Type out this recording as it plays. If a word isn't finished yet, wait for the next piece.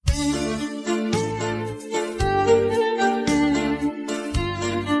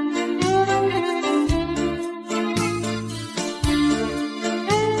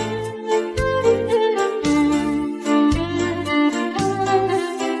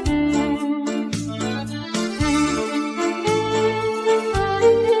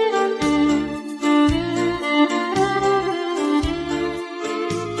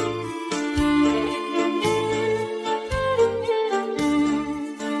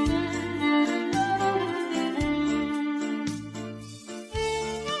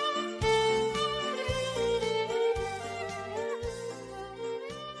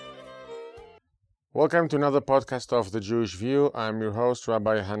Welcome to another podcast of The Jewish View. I'm your host,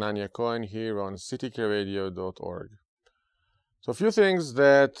 Rabbi Hanania Cohen, here on ctkradio.org. So a few things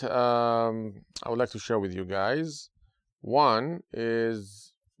that I would like to share with you guys. One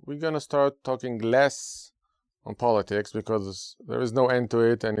is we're going to start talking less on politics because there is no end to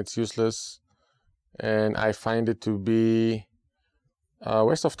it and it's useless. And I find it to be a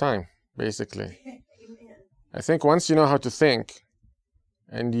waste of time, basically. I think once you know how to think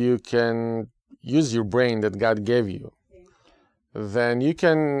and you can use your brain that God gave you, then you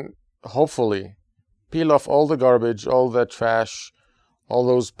can hopefully peel off all the garbage, all the trash, all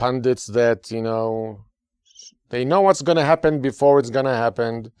those pundits that, they know what's going to happen before it's going to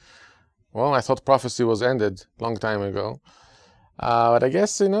happen. Well, I thought prophecy was ended a long time ago. But I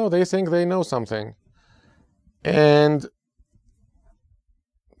guess, they think they know something. And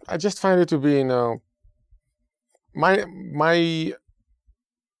I just find it to be, my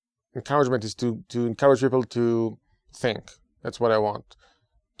encouragement is to encourage people to think. That's what I want.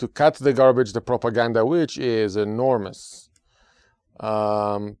 To cut the garbage, the propaganda, which is enormous.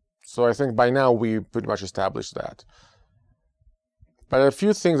 So I think by now we pretty much established that. But a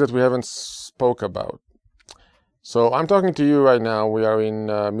few things that we haven't spoke about. So I'm talking to you right now. We are in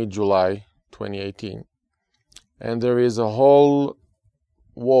mid-July 2018. And there is a whole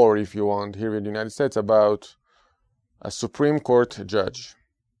war, if you want, here in the United States about a Supreme Court judge.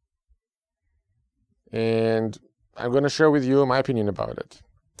 And I'm going to share with you my opinion about it.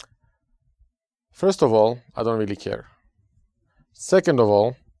 First of all, I don't really care. Second of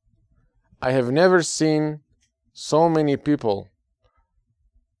all, I have never seen so many people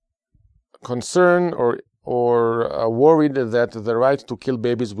concerned or worried that the right to kill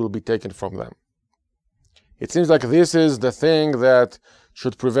babies will be taken from them. It seems like this is the thing that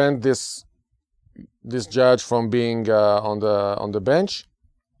should prevent this judge from being on the bench,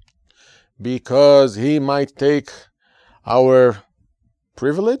 because he might take our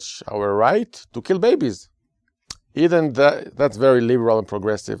privilege, our right to kill babies. Even that's very liberal and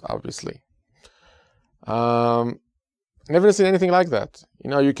progressive, obviously. Never seen anything like that.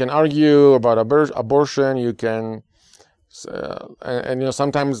 You can argue about abortion. You can, and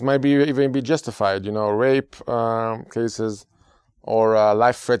sometimes might even be justified. Rape cases or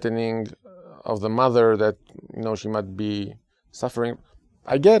life-threatening of the mother that she might be suffering.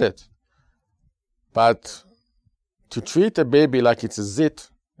 I get it. But to treat a baby like it's a zit,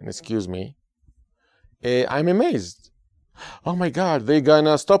 and excuse me, I'm amazed. Oh my God, they're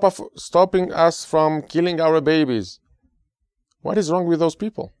gonna stopping us from killing our babies. What is wrong with those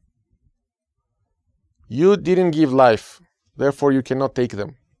people? You didn't give life, therefore you cannot take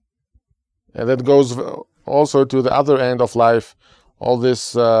them. And that goes also to the other end of life, all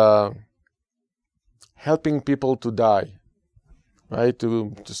this helping people to die, right?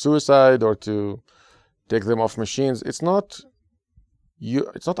 To suicide or to take them off machines. It's not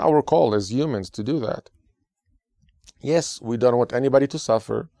our call as humans to do that. Yes, we don't want anybody to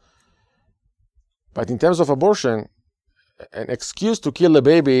suffer. But in terms of abortion, an excuse to kill a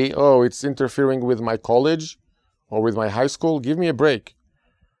baby, it's interfering with my college or with my high school, give me a break.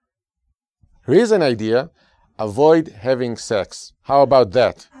 Here's an idea: avoid having sex. How about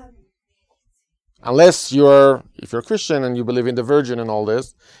that? Unless if you're Christian and you believe in the Virgin and all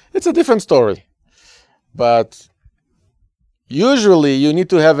this, it's a different story. But usually you need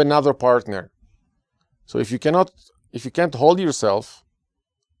to have another partner. So if you can't hold yourself,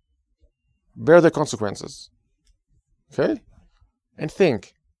 bear the consequences. Okay? And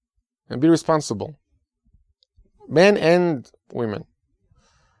think. And be responsible. Men and women.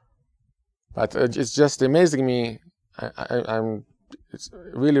 But it's just amazing me. It's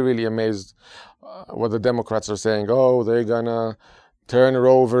really, really amazed what the Democrats are saying. They're gonna turn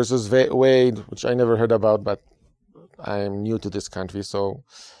Roe versus Wade, which I never heard about, but I'm new to this country, so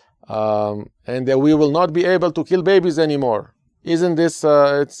and that we will not be able to kill babies anymore. Isn't this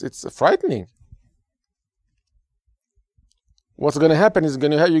it's frightening? What's going to happen is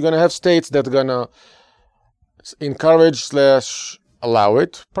you're going to have states that are going to encourage / allow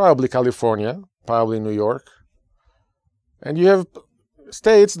it, probably California, probably New York, and you have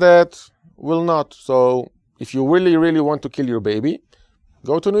states that will not. So if you really, really want to kill your baby,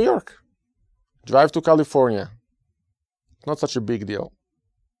 go to New York. Drive to California. Not such a big deal.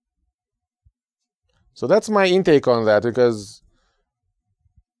 So that's my intake on that, because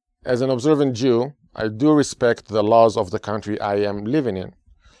as an observant Jew, I do respect the laws of the country I am living in.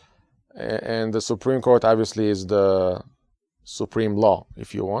 And the Supreme Court obviously is the supreme law,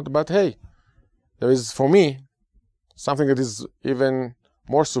 if you want. But hey, there is, for me, something that is even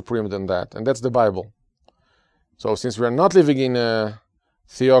more supreme than that, and that's the Bible. So since we are not living in a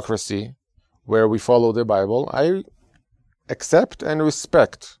theocracy, where we follow the Bible, I accept and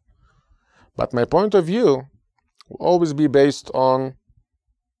respect. But my point of view will always be based on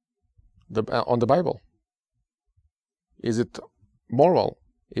the Bible. Is it moral?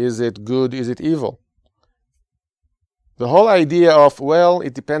 Is it good? Is it evil? The whole idea of, well,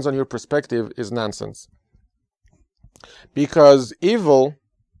 it depends on your perspective is nonsense. Because evil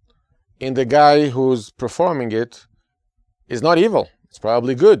in the guy who's performing it is not evil. It's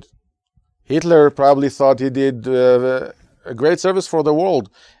probably good. Hitler probably thought he did a great service for the world,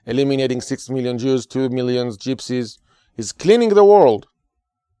 eliminating 6 million Jews, 2 million gypsies. He's cleaning the world.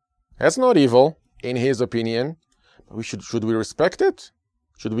 That's not evil, in his opinion. Should we respect it?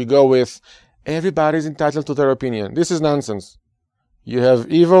 Should we go with, everybody's entitled to their opinion? This is nonsense. You have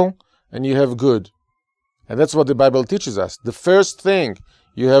evil and you have good. And that's what the Bible teaches us. The first thing,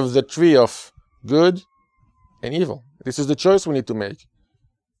 you have the tree of good and evil. This is the choice we need to make.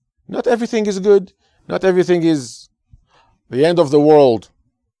 Not everything is good. Not everything is the end of the world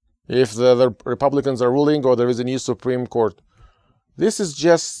if the Republicans are ruling or there is a new Supreme Court. This is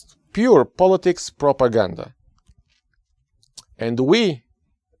just pure politics propaganda. And we,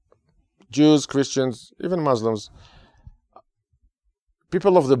 Jews, Christians, even Muslims,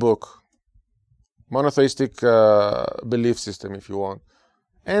 people of the book, monotheistic belief system, if you want,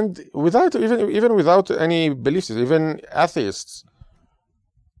 and without even without any belief system, even atheists,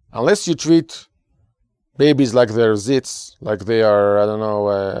 unless you treat babies like they're zits, like they are, I don't know,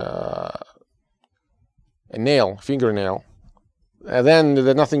 a nail, fingernail, and then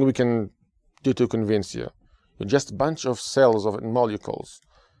there's nothing we can do to convince you. You're just a bunch of cells of molecules.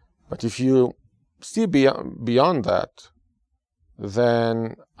 But if you see beyond that,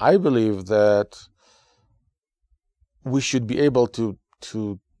 then I believe that we should be able to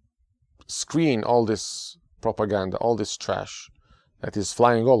screen all this propaganda, all this trash that is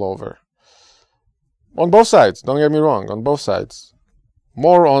flying all over. On both sides, don't get me wrong, on both sides.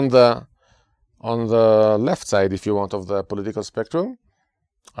 More on the left side, if you want, of the political spectrum.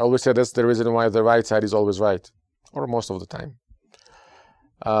 I always say that's the reason why the right side is always right, or most of the time.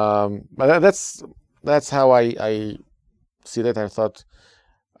 But that's how I see that. I thought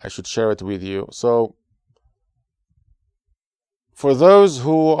I should share it with you. So, for those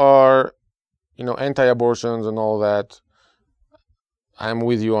who are, anti-abortions and all that, I'm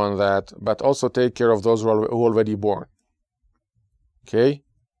with you on that. But also take care of those who are already born. Okay,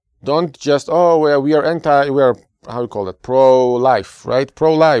 don't just we are how you call it, pro-life, right?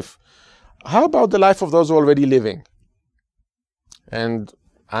 Pro-life. How about the life of those who are already living? And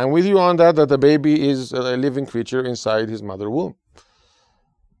I'm with you on that the baby is a living creature inside his mother's womb.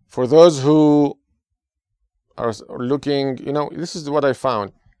 For those who are looking, this is what I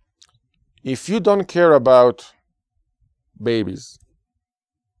found. If you don't care about babies,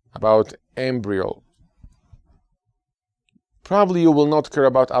 about embryo, probably you will not care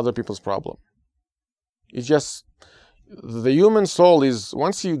about other people's problem. It's just, the human soul is,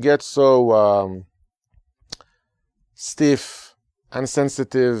 once you get so stiff,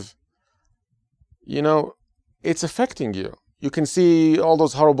 insensitive, it's affecting you. You can see all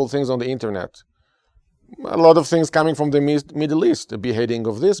those horrible things on the internet. A lot of things coming from the Middle East, the beheading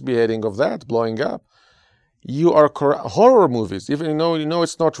of this, beheading of that, blowing up. You are horror movies, even though you know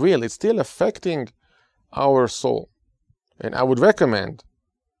it's not real, it's still affecting our soul. And I would recommend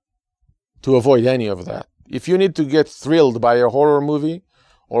to avoid any of that. If you need to get thrilled by a horror movie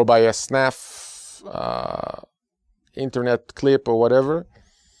or by a snaf internet clip or whatever,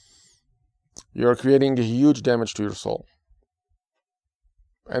 you're creating a huge damage to your soul.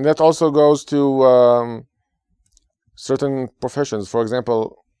 And that also goes to certain professions. For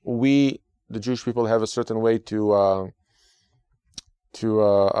example, we, the Jewish people, have a certain way to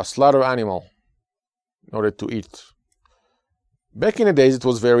slaughter animal in order to eat. Back in the days, it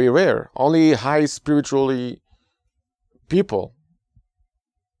was very rare. Only high spiritually people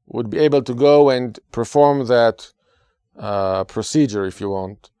would be able to go and perform that procedure, if you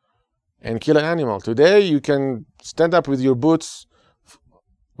want, and kill an animal. Today, you can stand up with your boots,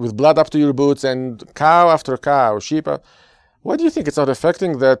 with blood up to your boots, and cow after cow, sheep. What do you think? It's not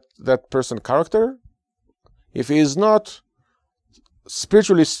affecting that person's character? If he is not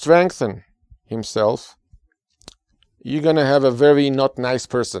spiritually strengthened himself, you're going to have a very not nice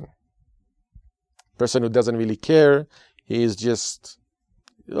person who doesn't really care. He is just,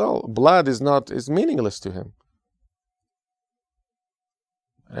 blood is meaningless to him.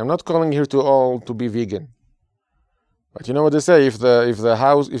 I'm not calling here to be vegan, but you know what they say: if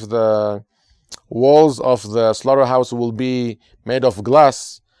the walls of the slaughterhouse will be made of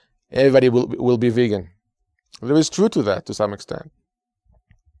glass, everybody will be vegan. There is truth to that to some extent.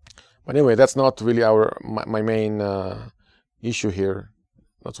 But anyway, that's not really my main issue here.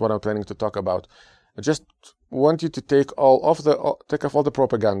 That's what I'm planning to talk about. I just want you to take off all the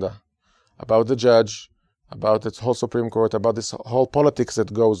propaganda about the judge, about the whole Supreme Court, about this whole politics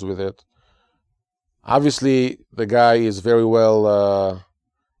that goes with it. Obviously, the guy is very well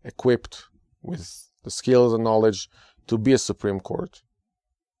equipped with the skills and knowledge to be a Supreme Court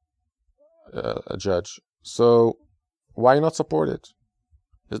a judge. So why not support it?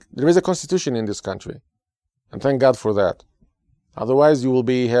 There is a constitution in this country, and thank God for that. Otherwise, you will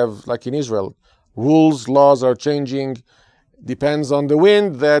have like in Israel, rules, laws are changing, depends on the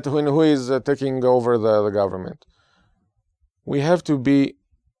wind that who is taking over the government. We have to be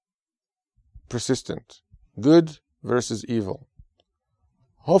persistent. Good versus evil.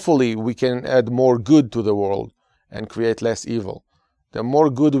 Hopefully, we can add more good to the world and create less evil. The more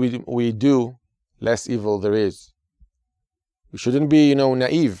good we do, less evil there is. We shouldn't be,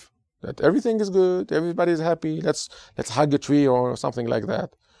 naive that everything is good, everybody is happy. Let's hug a tree or something like that.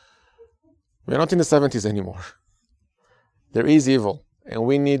 We're not in the 70s anymore. There is evil, and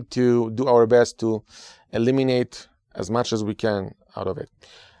we need to do our best to eliminate as much as we can out of it.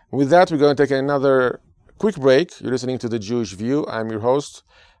 With that, we're going to take another quick break. You're listening to The Jewish View. I'm your host,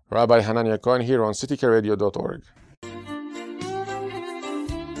 Rabbi Hanania Cohen, here on citycareradio.org.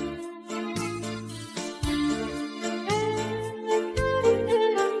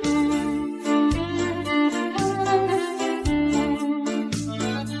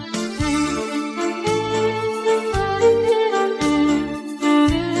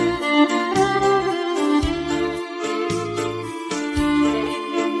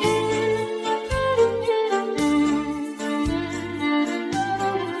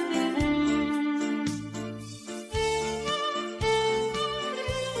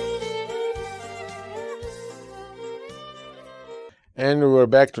 And we're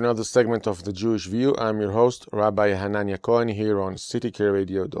back to another segment of The Jewish View. I'm your host, Rabbi Hanania Cohen, here on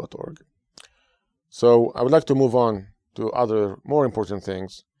citycareradio.org. So I would like to move on to other more important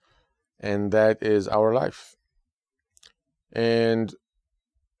things, and that is our life. And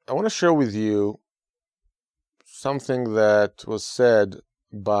I want to share with you something that was said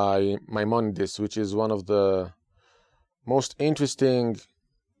by Maimonides, which is one of the most interesting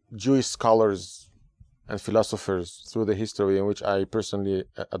Jewish scholars and philosophers through the history, in which I personally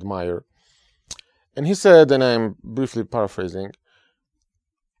admire. And he said, and I'm briefly paraphrasing,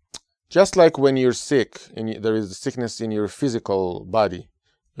 just like when you're sick and there is sickness in your physical body,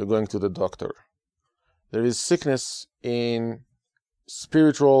 you're going to the doctor. There is sickness in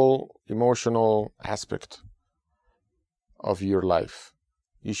spiritual, emotional aspect of your life.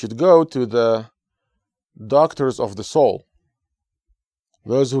 You should go to the doctors of the soul,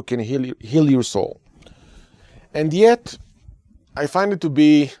 those who can heal your soul. And yet, I find it to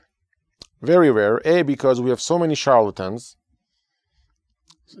be very rare, because we have so many charlatans,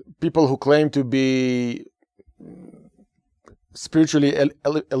 people who claim to be spiritually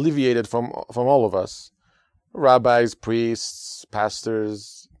alleviated from all of us, rabbis, priests,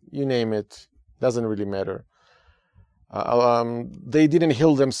 pastors, you name it, doesn't really matter. They didn't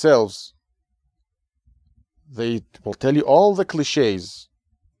heal themselves. They will tell you all the cliches,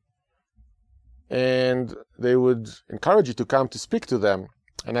 and they would encourage you to come to speak to them,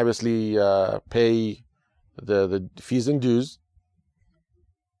 and obviously pay the fees and dues.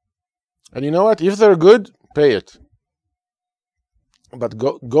 And you know what? If they're good, pay it. But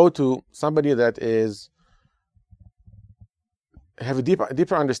go to somebody that have a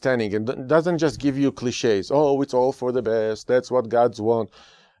deeper understanding and doesn't just give you cliches. Oh, it's all for the best. That's what God's want.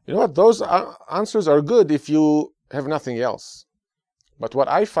 You know what? Those answers are good if you have nothing else. But what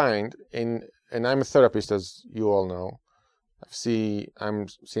I find and I'm a therapist, as you all know. I'm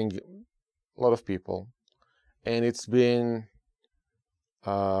seeing a lot of people, and it's been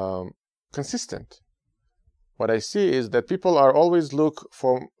consistent. What I see is that people are always look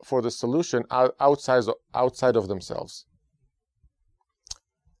for the solution outside of themselves,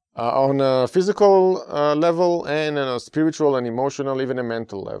 on a physical level, and on a spiritual and emotional, even a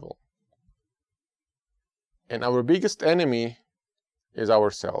mental level. And our biggest enemy is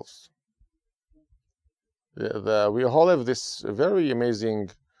ourselves. We all have this very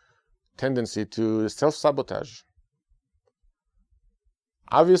amazing tendency to self-sabotage.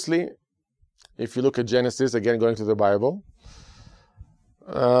 Obviously, if you look at Genesis, again going to the Bible,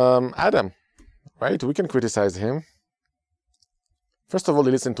 Adam, right? We can criticize him. First of all,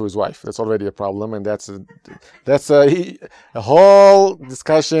 he listened to his wife. That's already a problem, and that's a whole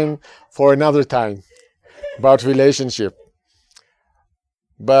discussion for another time about relationship.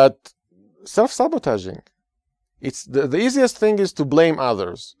 But self-sabotaging. It's the easiest thing is to blame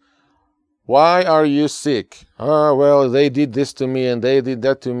others. Why are you sick? Oh, well, they did this to me and they did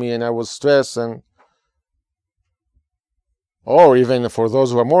that to me and I was stressed. Or even for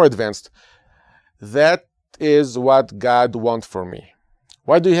those who are more advanced, that is what God wants for me.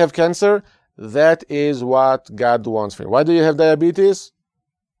 Why do you have cancer? That is what God wants for me. Why do you have diabetes?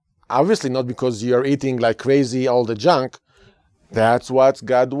 Obviously not because you're eating like crazy all the junk. That's what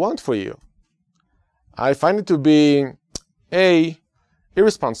God wants for you. I find it to be A,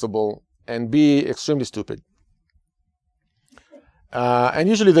 irresponsible, and B, extremely stupid. And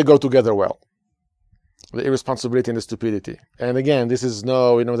usually they go together well. The irresponsibility and the stupidity. And again, this is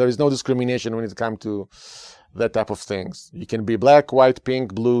there is no discrimination when it comes to that type of things. You can be black, white,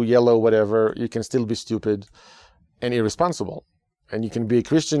 pink, blue, yellow, whatever. You can still be stupid and irresponsible. And you can be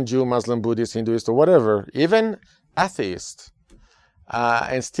Christian, Jew, Muslim, Buddhist, Hinduist, or whatever, even atheist,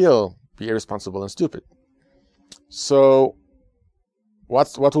 and still be irresponsible and stupid. So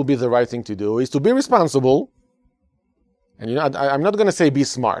what will be the right thing to do is to be responsible. And I'm not going to say be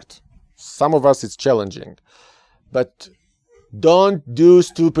smart. Some of us it's challenging, but don't do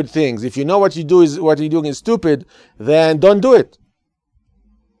stupid things. If you know what you're doing is stupid, then don't do it.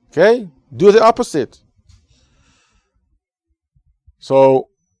 Okay? Do the opposite. So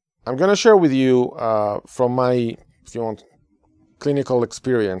I'm going to share with you from my, if you want, clinical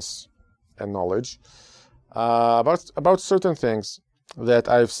experience and knowledge about certain things that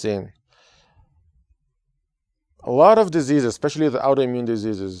I've seen. A lot of diseases, especially the autoimmune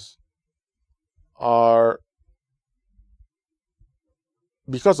diseases, are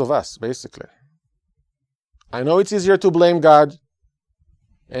because of us, basically. I know it's easier to blame God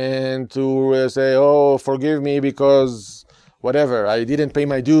and to say, oh, forgive me because whatever, I didn't pay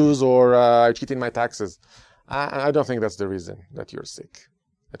my dues or I cheated my taxes. I don't think that's the reason that you're sick.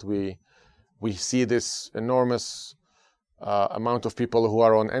 That we see this enormous amount of people who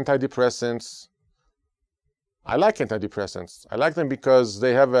are on antidepressants. I like antidepressants. I like them because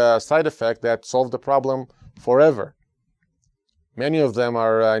they have a side effect that solves the problem forever. Many of them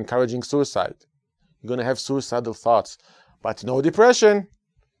are encouraging suicide. You're going to have suicidal thoughts, but no depression.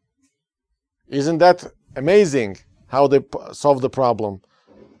 Isn't that amazing how they solve the problem?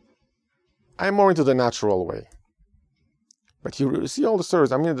 I'm more into the natural way. But you see all the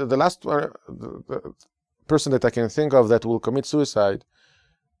stories. I mean, the last the person that I can think of that will commit suicide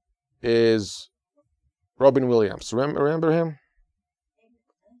is Robin Williams. Remember him?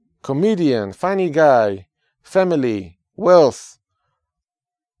 Comedian, funny guy, family, wealth.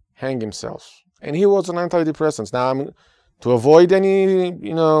 Hang himself. And he was on antidepressants. Now, to avoid any,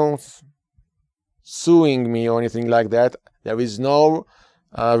 suing me or anything like that, there is no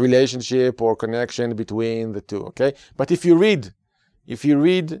relationship or connection between the two, okay? But if you read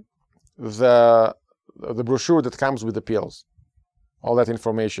the brochure that comes with the pills, all that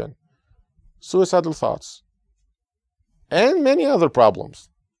information, suicidal thoughts, and many other problems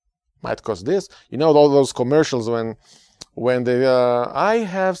might cause this. All those commercials when they, I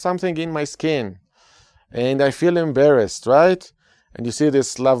have something in my skin and I feel embarrassed, right? And you see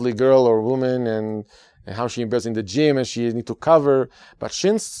this lovely girl or woman and how she embarrassed in the gym and she need to cover. But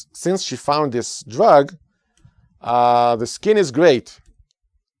since she found this drug, the skin is great.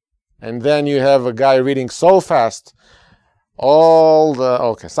 And then you have a guy reading so fast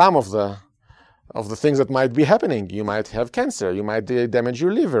some of the things that might be happening. You might have cancer. You might damage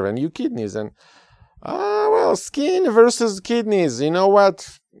your liver and your kidneys. And, skin versus kidneys. You know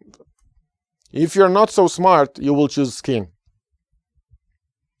what? If you're not so smart, you will choose skin.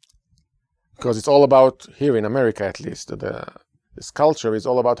 Because it's all about, here in America at least, this culture is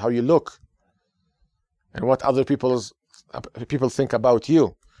all about how you look and what other people think about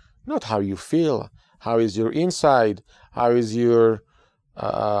you, not how you feel. How is your inside? How is your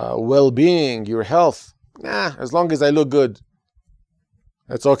well-being, your health? As long as I look good,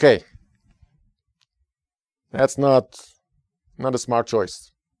 that's okay. That's not a smart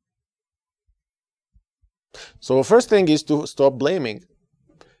choice. So first thing is to stop blaming.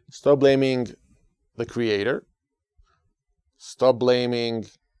 Stop blaming the Creator. Stop blaming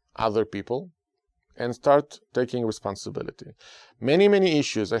other people. And start taking responsibility. Many, many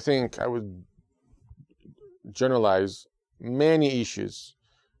issues, I think I would generalize, many issues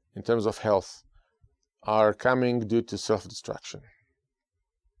in terms of health are coming due to self-destruction.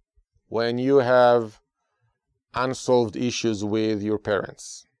 When you have unsolved issues with your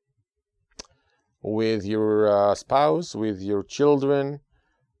parents, with your spouse, with your children,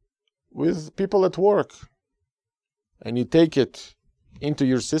 with people at work, and you take it into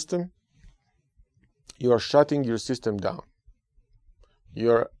your system, you are shutting your system down.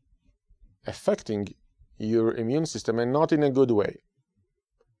 You're affecting your immune system, and not in a good way.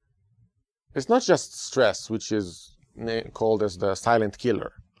 it's not just stress, which is called as the silent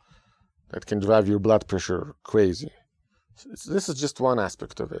killer that can drive your blood pressure crazy. This is just one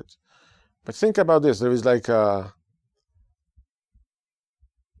aspect of it. But think about this. There is like a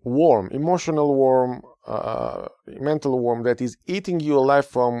worm, emotional worm, mental worm that is eating you alive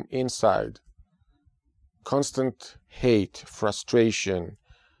from inside. Constant hate, frustration,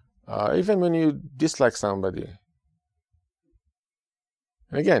 even when you dislike somebody.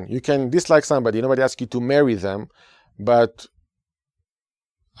 And again, you can dislike somebody, nobody asks you to marry them, but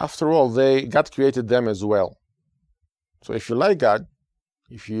after all, God created them as well. So if you like God,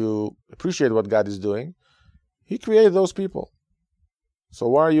 if you appreciate what God is doing, He created those people. So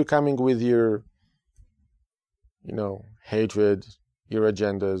why are you coming with your, hatred, your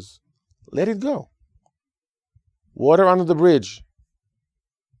agendas? Let it go. Water under the bridge.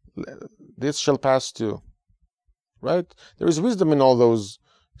 This shall pass too. Right? There is wisdom in all those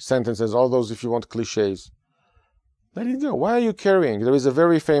sentences, all those, if you want, cliches. Let it go. Why are you carrying? There is a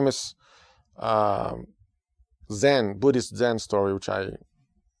very famous Buddhist Zen story, which I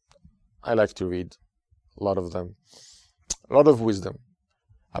like to read. A lot of them. A lot of wisdom.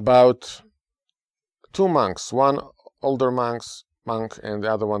 About two monks, one older monk and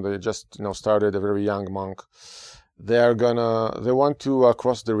the other one that just started, a very young monk. They want to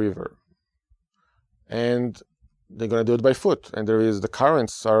cross the river, and they're going to do it by foot. And the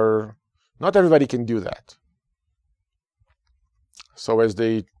currents are, not everybody can do that. So as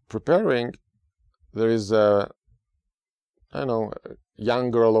they preparing, there is a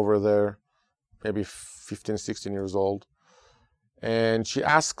young girl over there, maybe 15, 16 years old, and she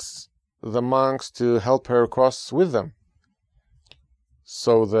asks the monks to help her cross with them.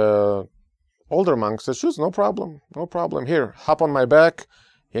 So the older monk says, "Sure, no problem. Here, hop on my back."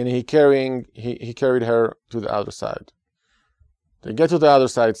 And he carried her to the other side. They get to the other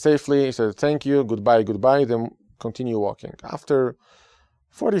side safely. He said, "Thank you, goodbye." Then continue walking. After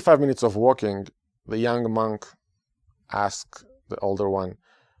 45 minutes of walking, the young monk asked the older one,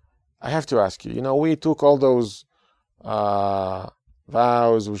 "I have to ask you, we took all those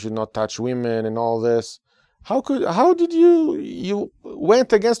vows, we should not touch women and all this. How did you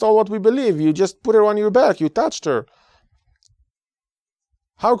went against all what we believe? You just put her on your back, you touched her.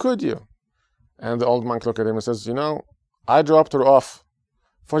 How could you?" And the old monk looked at him and says, "I dropped her off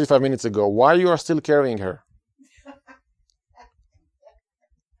 45 minutes ago. Why you are still carrying her?"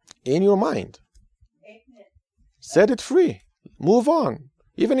 In your mind. Set it free. Move on.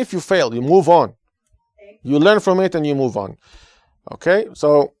 Even if you fail, you move on. You learn from it and you move on. Okay?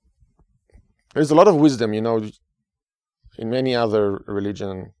 So there's a lot of wisdom, in many other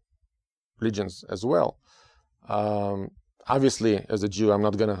religions as well. Obviously, as a Jew, I'm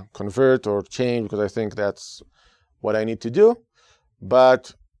not going to convert or change because I think that's what I need to do.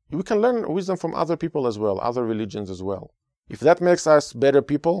 But we can learn wisdom from other people as well, other religions as well. If that makes us better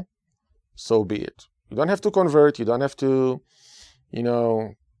people, so be it. You don't have to convert. You don't have to,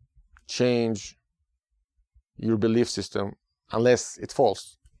 change your belief system unless it's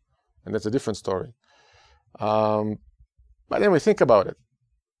false. And that's a different story. But anyway, think about it.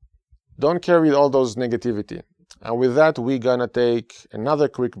 Don't carry all those negativity. And with that, we're going to take another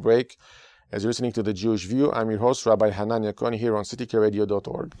quick break. As you're listening to The Jewish View, I'm your host, Rabbi Hanania Cohen, here on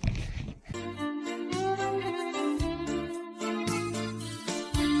citykradio.org.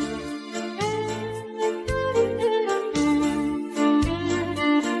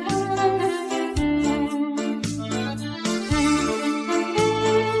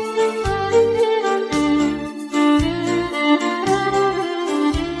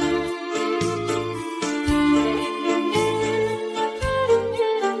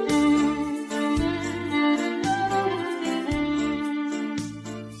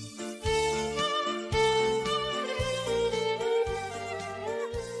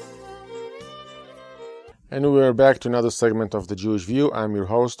 And we're back to another segment of The Jewish View. I'm your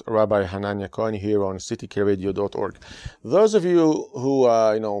host, Rabbi Hanania Cohen, here on citykradio.org. Those of you who,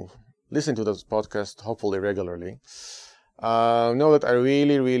 listen to this podcast, hopefully regularly, know that I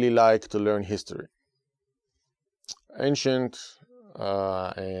really, really like to learn history. Ancient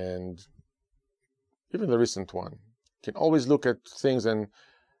and even the recent one. You can always look at things and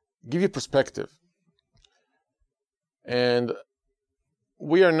give you perspective. And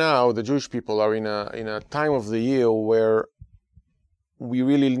we are now, the Jewish people are in a time of the year where we're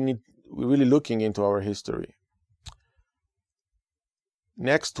really looking into our history.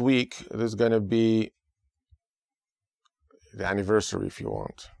 Next week, there's going to be the anniversary, if you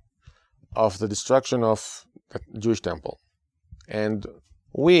want, of the destruction of the Jewish temple. And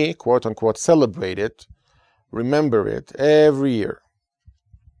we, quote unquote, celebrate it, remember it every year.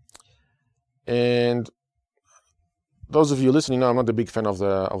 And those of you listening know I'm not a big fan of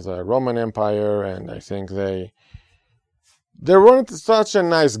the Roman Empire, and I think they weren't such a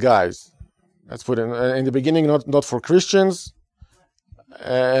nice guys. Let's put it in the beginning, not for Christians,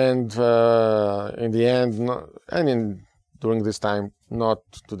 and in the end, during this time, not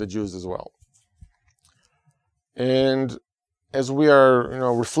to the Jews as well. And as we are,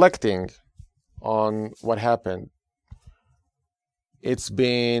 reflecting on what happened, it's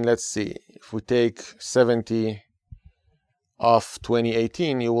been, let's see, if we take 70 of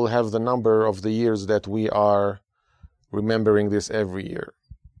 2018, you will have the number of the years that we are remembering this every year.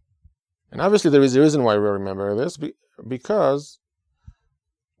 And obviously there is a reason why we remember this, because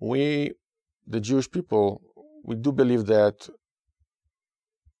we, the Jewish people, we do believe that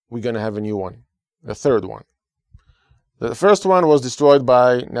we're going to have a new one, the third one. The first one was destroyed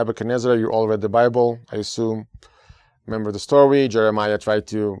by Nebuchadnezzar. You all read the Bible, I assume. Remember the story? Jeremiah tried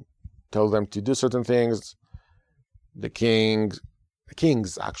to tell them to do certain things. The kings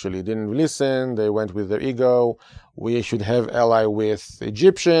actually didn't listen. They went with their ego. We should have ally with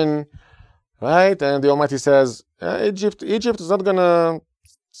Egyptian, right? And the Almighty says, Egypt is not gonna,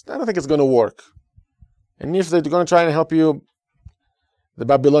 I don't think it's gonna work. And if they're gonna try and help you, the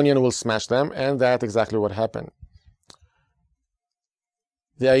Babylonian will smash them, and that's exactly what happened.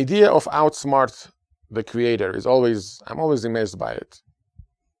 The idea of outsmart the Creator is I'm always amazed by it.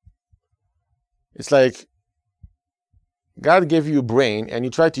 It's like God gave you a brain, and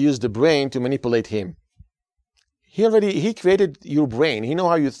you try to use the brain to manipulate Him. He created your brain. He knows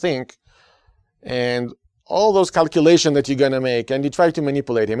how you think, and all those calculations that you're gonna make, and you try to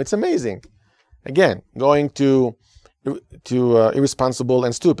manipulate Him. It's amazing. Again, going to irresponsible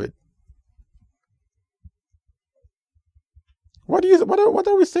and stupid. What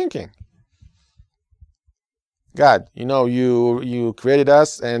are we thinking? God, you created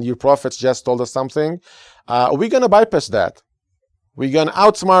us, and your prophets just told us something. We're going to bypass that. We're going to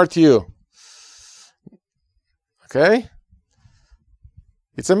outsmart you. Okay?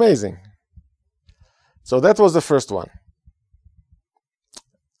 It's amazing. So that was the first one.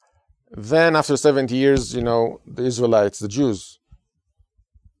 Then after 70 years, the Israelites, the Jews,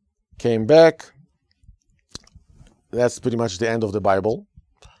 came back. That's pretty much the end of the Bible,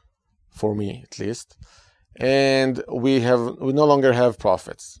 for me at least. And we no longer have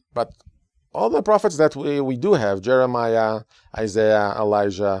prophets. But all the prophets that we do have, Jeremiah, Isaiah,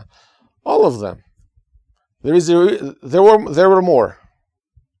 Elijah, all of them. There were more.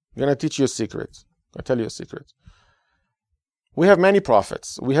 I'm going to teach you a secret. I'll tell you a secret. We have many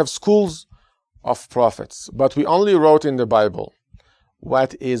prophets. We have schools of prophets, but we only wrote in the Bible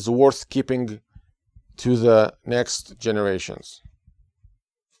what is worth keeping to the next generations.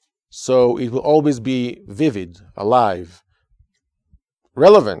 So it will always be vivid, alive,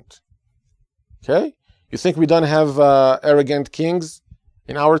 relevant. Okay? You think we don't have arrogant kings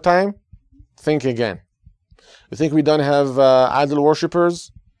in our time? Think again. You think we don't have idol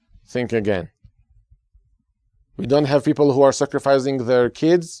worshippers? Think again. We don't have people who are sacrificing their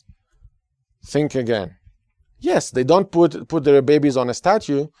kids? Think again. Yes, they don't put their babies on a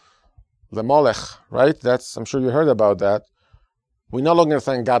statue, the Molech, right? I'm sure you heard about that. We no longer,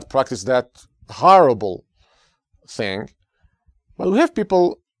 thank God, practice that horrible thing. But we have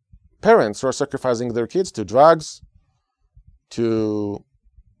parents who are sacrificing their kids to drugs, to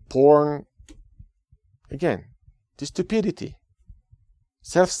porn. Again, to stupidity,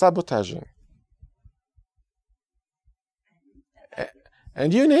 self-sabotaging.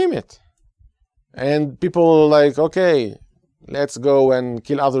 And you name it. And people like, okay, let's go and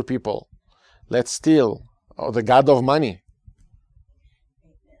kill other people. Let's steal. Oh, the god of money.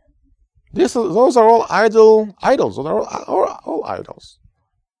 Those are all idols. Those are all idols.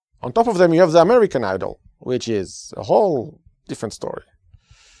 On top of them, you have the American Idol, which is a whole different story.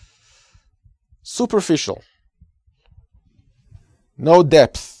 Superficial. No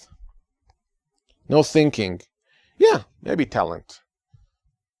depth. No thinking. Yeah, maybe talent.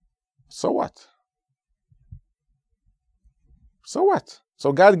 So what? So what?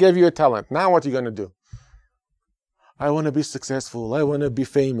 So God gave you a talent. Now what are you going to do? I want to be successful. I want to be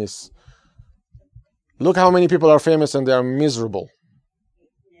famous. Look how many people are famous and they are miserable.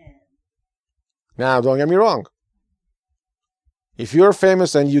 Now, don't get me wrong. If you're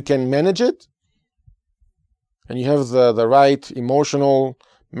famous and you can manage it, and you have the right emotional,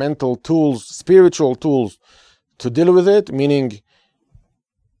 mental tools, spiritual tools to deal with it, meaning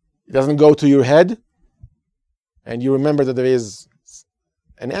it doesn't go to your head, and you remember that there is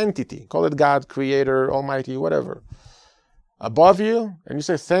an entity, call it God, Creator, Almighty, whatever, above you, and you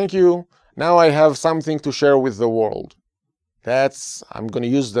say, thank you, now I have something to share with the world. I'm going to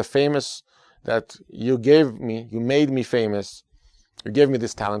use the famous that you made me famous, you gave me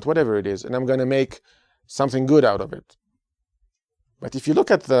this talent, whatever it is, and I'm going to make something good out of it. But if you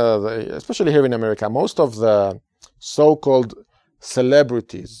look at especially here in America, most of the so-called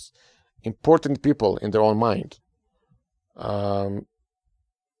celebrities, important people in their own mind,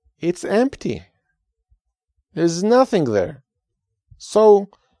 it's empty. There's nothing there. So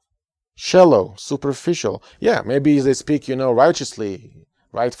shallow, superficial. Yeah, maybe they speak, righteously,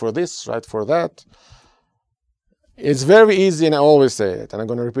 right for this, right for that. It's very easy, and I always say it, and I'm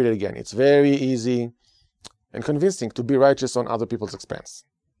going to repeat it again. It's very easy and convincing to be righteous on other people's expense.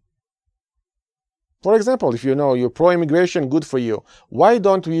 For example, if you're pro-immigration, good for you. Why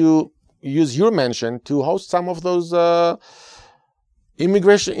don't you use your mention to host some of those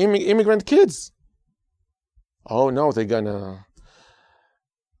immigrant kids? Oh no, they're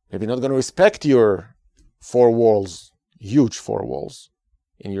maybe not gonna respect your 4 walls, huge 4 walls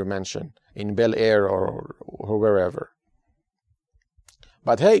in your mansion, in Bel Air or wherever.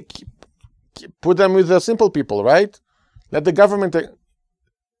 But hey, put them with the simple people, right? Let the government.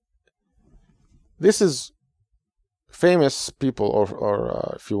 This is famous people,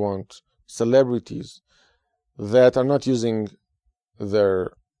 or if you want, celebrities that are not using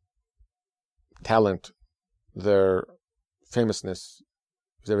their talent, their famousness,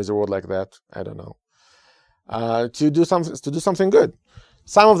 if there is a word like that, I don't know, to do something good.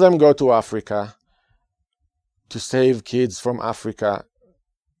 Some of them go to Africa to save kids from Africa.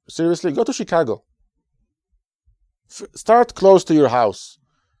 Seriously, go to Chicago. Start close to your house.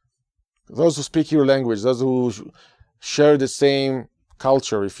 Those who speak your language, those who share the same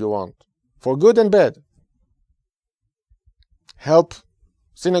culture, if you want, for good and bad. Help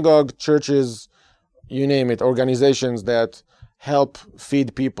synagogue, churches, you name it, organizations that help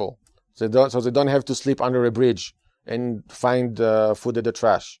feed people, so they don't have to sleep under a bridge and find food at the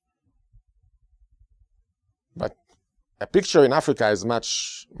trash. But a picture in Africa is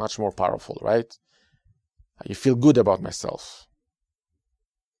much, much more powerful, right? You feel good about myself.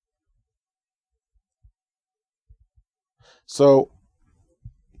 So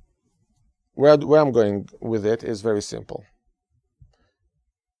where I'm going with it is very simple.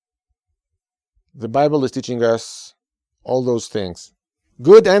 The Bible is teaching us all those things,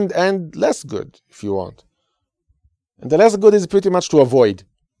 good and less good, if you want. And the less good is pretty much to avoid.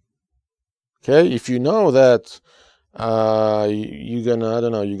 Okay, if you know that you're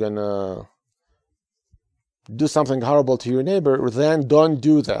gonna do something horrible to your neighbor, then don't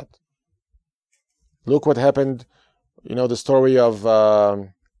do that. Look what happened. The story of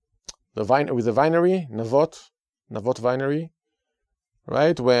the vinery, Navot Vinery,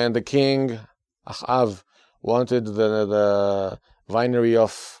 right? When the king Achav wanted the vinery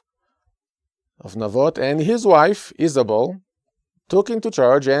of Navot, and his wife Isabel took into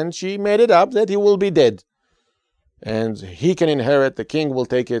charge, and she made it up that he will be dead, and he can inherit. The king will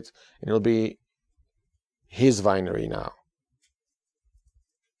take it, and it'll be his vinery now.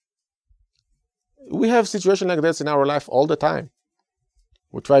 We have situations like this in our life all the time.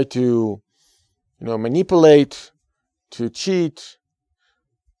 We try to, manipulate, to cheat,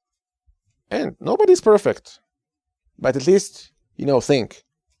 and nobody's perfect. But at least, think.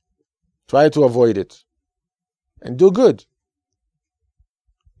 Try to avoid it. And do good.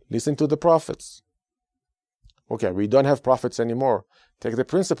 Listen to the prophets. Okay, we don't have prophets anymore. Take the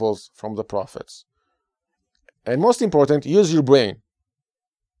principles from the prophets. And most important, use your brain.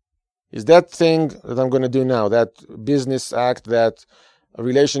 Is that thing that I'm going to do now, that business act, that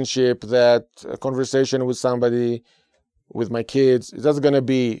relationship, that conversation with somebody, with my kids, is that going to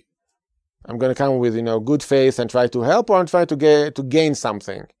be, I'm going to come with, good faith and try to help, or try to gain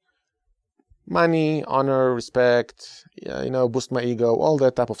something? Money, honor, respect, boost my ego, all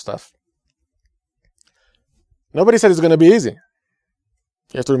that type of stuff. Nobody said it's going to be easy.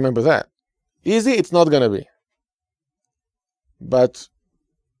 You have to remember that. Easy, it's not going to be. But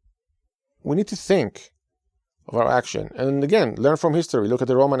we need to think of our action. And again, learn from history. Look at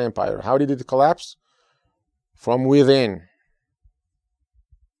the Roman Empire. How did it collapse? From within.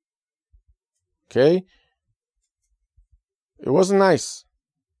 Okay? It wasn't nice.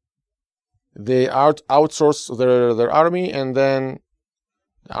 They outsourced their army, and then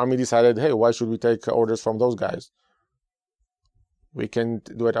the army decided, hey, why should we take orders from those guys? We can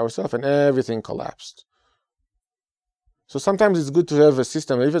do it ourselves, and everything collapsed. So sometimes it's good to have a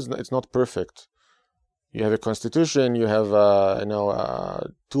system, even if it's not perfect. You have a constitution, you have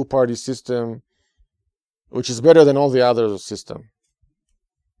a two-party system, which is better than all the other system.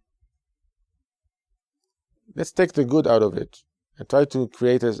 Let's take the good out of it and try to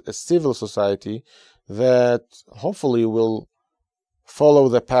create a civil society that hopefully will follow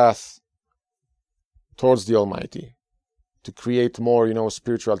the path towards the Almighty, to create more,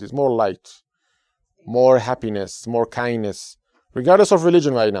 spirituality, more light, more happiness, more kindness, regardless of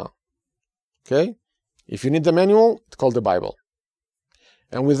religion right now. Okay? If you need the manual, it's called the Bible.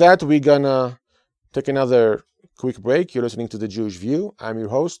 And with that, we're gonna take another quick break. You're listening to The Jewish View. I'm your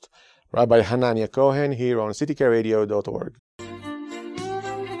host, Rabbi Hanania Cohen, here on citycareradio.org.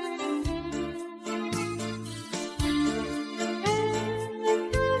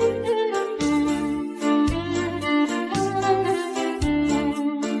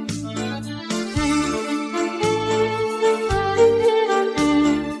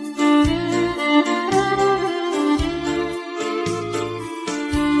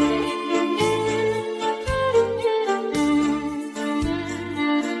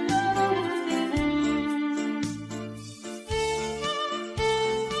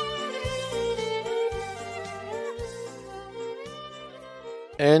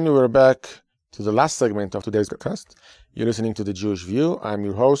 And we're back to the last segment of today's podcast. You're listening to The Jewish View. I'm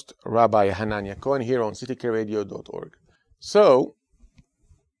your host, Rabbi Hanania Cohen, here on citycareradio.org. So,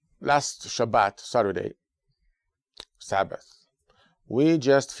 last Shabbat, Saturday, Sabbath, we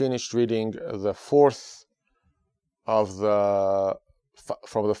just finished reading the fourth of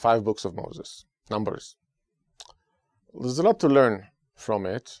from the 5 books of Moses, Numbers. There's a lot to learn from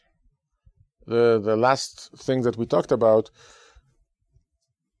it. The last thing that we talked about,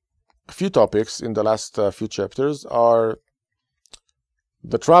 a few topics in the last few chapters, are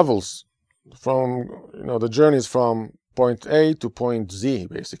the travels from, the journeys from point A to point Z,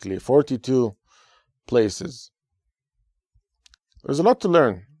 basically, 42 places. There's a lot to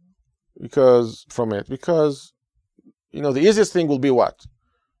learn from it, because, the easiest thing will be what?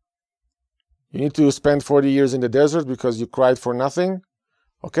 You need to spend 40 years in the desert because you cried for nothing?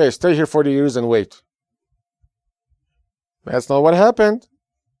 Okay, stay here 40 years and wait. That's not what happened.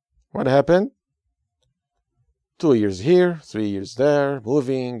 What happened? 2 years here, 3 years there,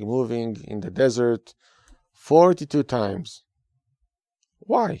 moving in the desert 42 times.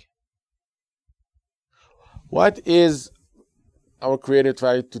 Why? What is our Creator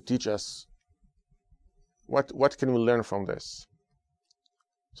trying to teach us? What can we learn from this?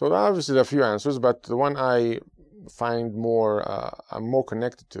 So obviously there are a few answers, but the one I find I'm more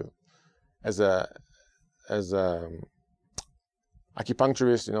connected to as a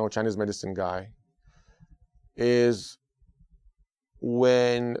acupuncturist, Chinese medicine guy, is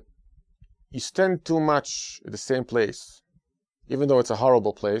when you stand too much at the same place, even though it's a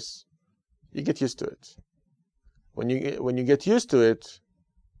horrible place, you get used to it. When you get used to it,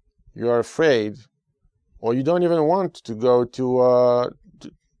 you are afraid, or you don't even want to go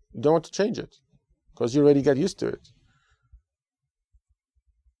you don't want to change it, because you already got used to it.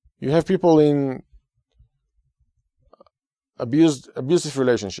 You have people in abusive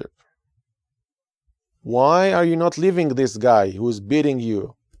relationship. Why are you not leaving this guy who is beating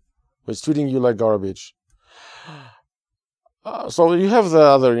you, who is treating you like garbage? So you have the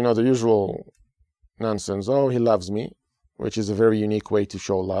other, the usual nonsense. Oh, he loves me, which is a very unique way to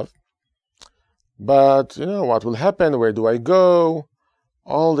show love. But, what will happen? Where do I go?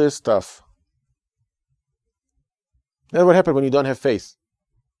 All this stuff. That will happen when you don't have faith.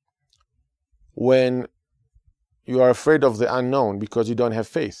 When you are afraid of the unknown because you don't have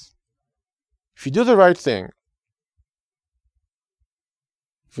faith. If you do the right thing,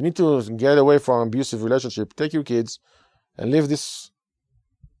 if you need to get away from an abusive relationship, take your kids and live this,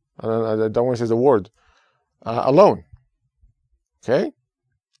 I don't want to say the word, alone. Okay?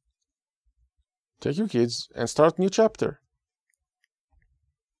 Take your kids and start a new chapter.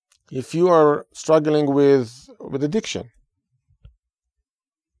 If you are struggling with addiction,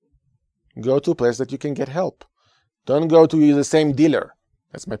 go to a place that you can get help. Don't go to the same dealer.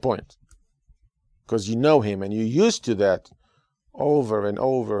 That's my point. Because you know him and you're used to that over and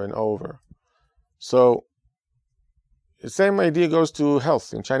over and over. So, the same idea goes to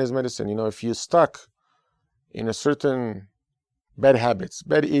health in Chinese medicine. If you're stuck in a certain bad habits,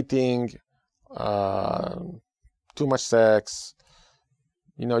 bad eating, too much sex,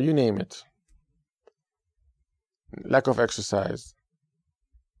 you name it, lack of exercise,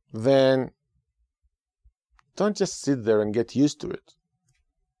 then don't just sit there and get used to it.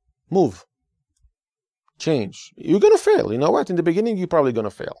 Move. Change. You're going to fail. You know what? In the beginning, you're probably going to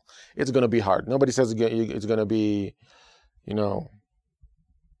fail. It's going to be hard. Nobody says it's going to be,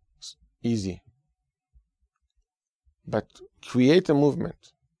 easy. But create a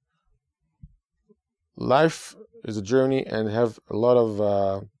movement. Life is a journey and have a lot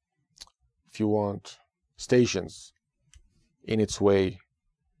of, if you want, stations in its way.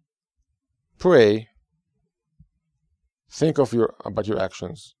 Pray. Think about your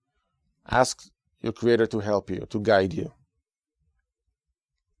actions. Ask your Creator to help you, to guide you.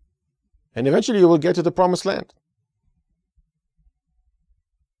 And eventually you will get to the promised land.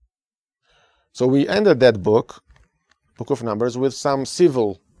 So we ended that book of Numbers, with some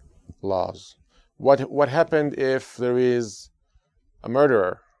civil laws. What happened if there is a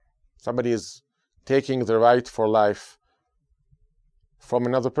murderer? Somebody is taking the right for life from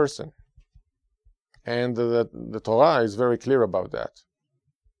another person. And the Torah is very clear about that.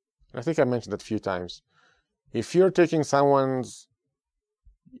 I think I mentioned that a few times. If you're taking someone's,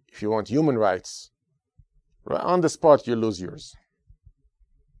 if you want human rights, right on the spot, you lose yours.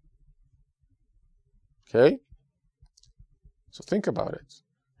 Okay? So think about it.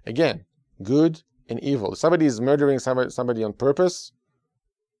 Again, good and evil. If somebody is murdering somebody on purpose,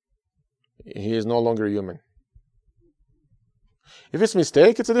 he is no longer human. If it's a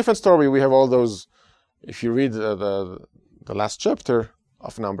mistake, it's a different story. We have all those, if you read the last chapter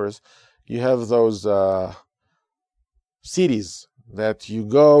of Numbers, you have those cities that you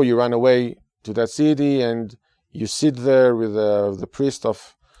go, you run away to that city, and you sit there with the priest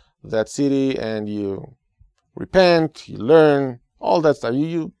of that city, and you repent, you learn, all that stuff.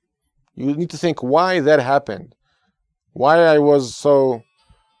 You need to think why that happened, why I was so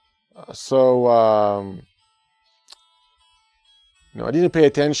I didn't pay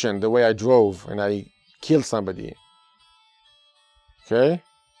attention the way I drove and I killed somebody. Okay?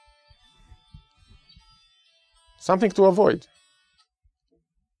 Something to avoid.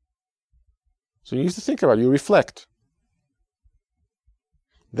 So you need to think about it. You reflect.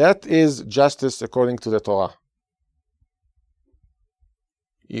 That is justice according to the Torah.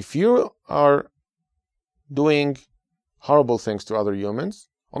 If you are doing horrible things to other humans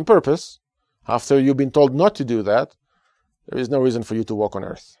on purpose, after you've been told not to do that, there is no reason for you to walk on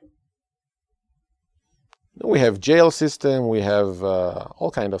earth. We have jail system, we have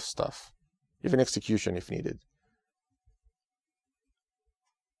all kind of stuff, even execution if needed.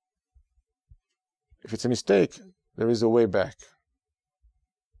 If it's a mistake, there is a way back.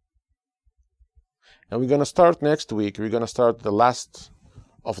 And we're going to start next week. We're going to start the last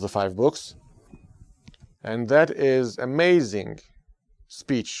of the 5 books. And that is amazing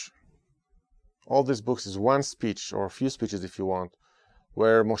speech. All these books is one speech, or a few speeches if you want,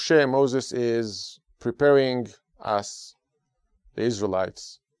 where Moses is preparing us, the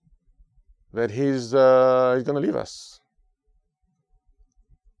Israelites, that he's going to leave us.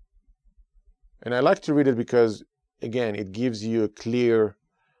 And I like to read it because, again, it gives you a clear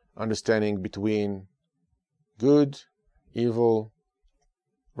understanding between good, evil,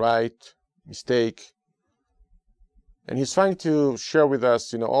 right, mistake. And he's trying to share with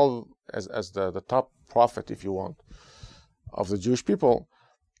us, all as the top prophet, if you want, of the Jewish people,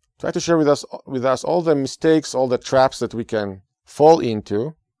 try to share with us all the mistakes, all the traps that we can fall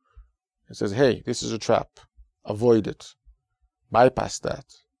into. He says, hey, this is a trap. Avoid it. Bypass that.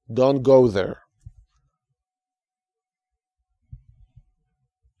 Don't go there.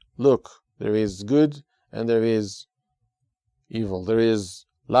 Look, there is good and there is evil. There is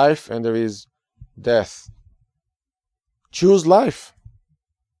life and there is death. Choose life.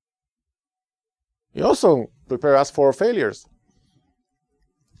 He also prepares us for failures,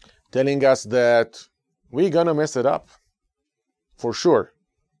 telling us that we're going to mess it up, for sure.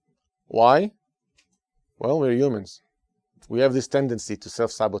 Why? Well, we're humans. We have this tendency to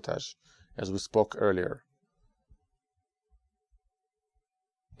self-sabotage, as we spoke earlier.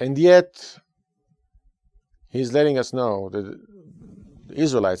 And yet, he's letting us know, the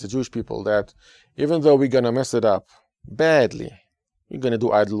Israelites, the Jewish people, that even though we're going to mess it up badly, we're going to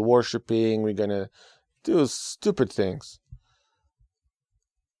do idol worshipping, we're going to do stupid things,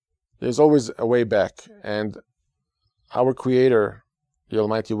 there's always a way back. And our Creator, the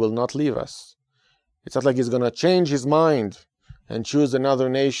Almighty, will not leave us. It's not like He's going to change His mind and choose another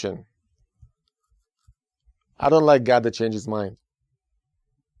nation. I don't like God that changes His mind.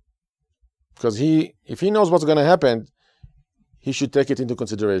 Because if He knows what's going to happen, He should take it into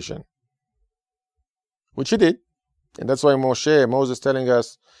consideration. Which He did. And that's why Moses telling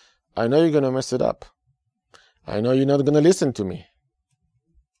us, I know you're going to mess it up. I know you're not going to listen to me.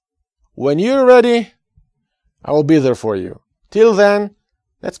 When you're ready, I will be there for you. Till then,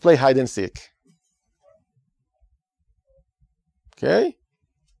 let's play hide and seek. Okay?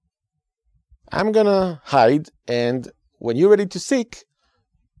 I'm going to hide, and when you're ready to seek,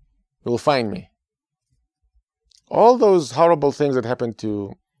 you'll find me. All those horrible things that happened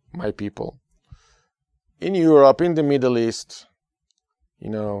to my people in Europe, in the Middle East,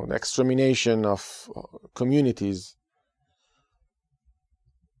 the extermination of communities,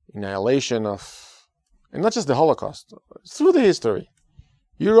 annihilation of, and not just the Holocaust, through the history.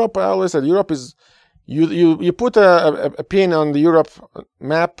 Europe, I always said, Europe is, you put a pin on the Europe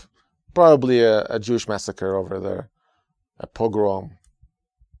map, probably a Jewish massacre over there, a pogrom.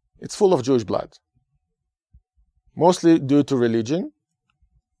 It's full of Jewish blood. Mostly due to religion,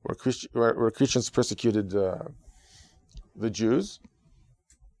 where Christians persecuted the Jews.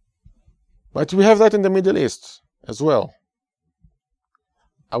 But we have that in the Middle East as well.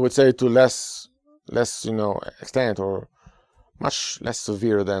 I would say to less extent, or much less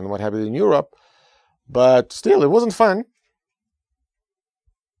severe than what happened in Europe. But still, it wasn't fun.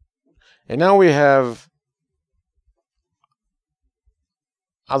 And now we have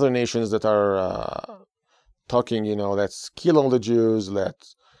other nations that are talking, let's kill all the Jews,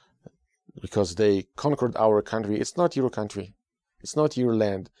 because they conquered our country. It's not your country. It's not your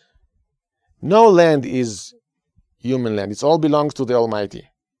land. No land is human land. It all belongs to the Almighty.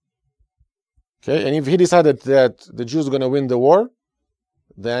 Okay, and if he decided that the Jews are going to win the war,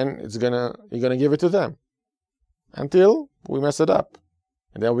 then you're going to give it to them until we mess it up.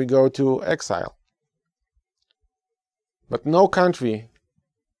 And then we go to exile. But no country,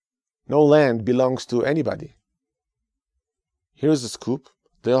 no land belongs to anybody. Here's the scoop.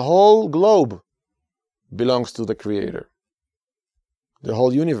 The whole globe belongs to the Creator. The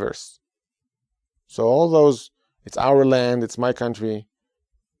whole universe. So all those, it's our land, it's my country,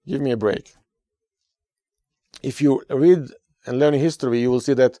 give me a break. If you read and learn history, you will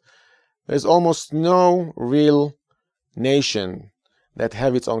see that there's almost no real nation that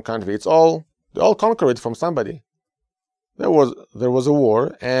have its own country. They all conquer it from somebody. There was a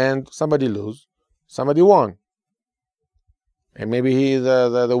war, and somebody lose, somebody won. And maybe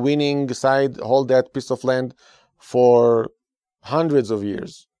the winning side hold that piece of land for hundreds of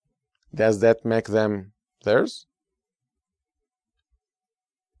years. Does that make them theirs?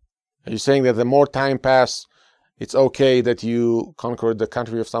 Are you saying that the more time pass, it's okay that you conquered the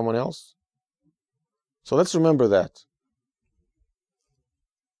country of someone else? So let's remember that.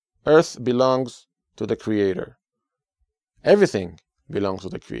 Earth belongs to the Creator. Everything belongs to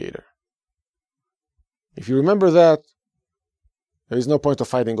the Creator. If you remember that, there is no point of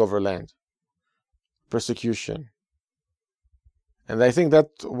fighting over land, persecution. And I think that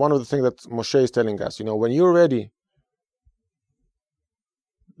one of the things that Moshe is telling us, when you're ready,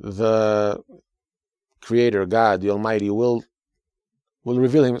 the Creator, God, the Almighty, will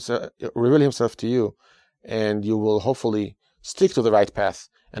reveal himself to you, and you will hopefully stick to the right path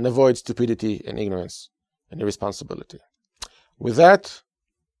and avoid stupidity and ignorance and irresponsibility. With that,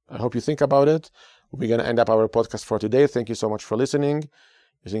 I hope you think about it. We're going to end up our podcast for today. Thank you so much for listening.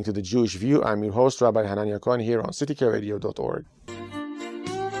 Listening to The Jewish View. I'm your host, Rabbi Hanania Cohen, here on citycareradio.org.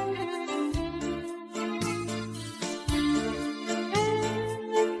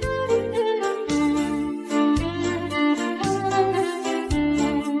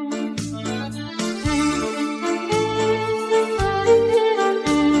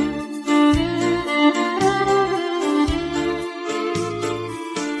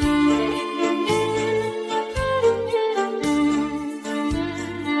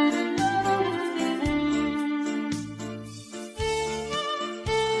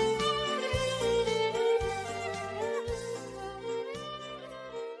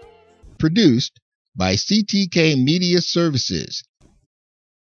 Produced by CTK Media Services